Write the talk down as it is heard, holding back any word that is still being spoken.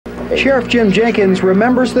Sheriff Jim Jenkins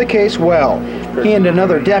remembers the case well. He and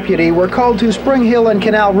another deputy were called to Spring Hill and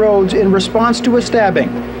Canal Roads in response to a stabbing.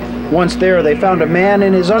 Once there, they found a man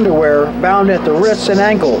in his underwear, bound at the wrists and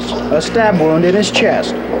ankles, a stab wound in his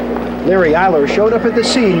chest. Larry Eyler showed up at the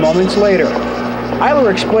scene moments later.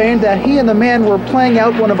 Eyler explained that he and the man were playing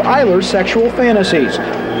out one of Eyler's sexual fantasies.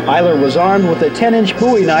 Eyler was armed with a 10-inch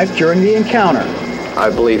Bowie knife during the encounter. I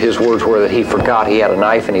believe his words were that he forgot he had a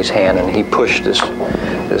knife in his hand and he pushed this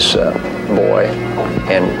boy,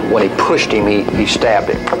 and when he pushed him, he stabbed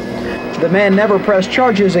him. The man never pressed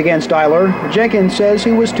charges against Eyler. Jenkins says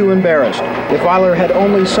he was too embarrassed. If Eyler had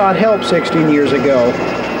only sought help 16 years ago,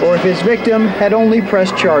 or if his victim had only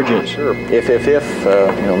pressed charges. Sure.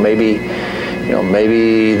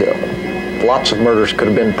 Maybe lots of murders could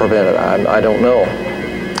have been prevented. I don't know.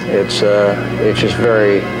 It's a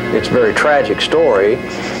very tragic story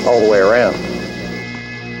all the way around.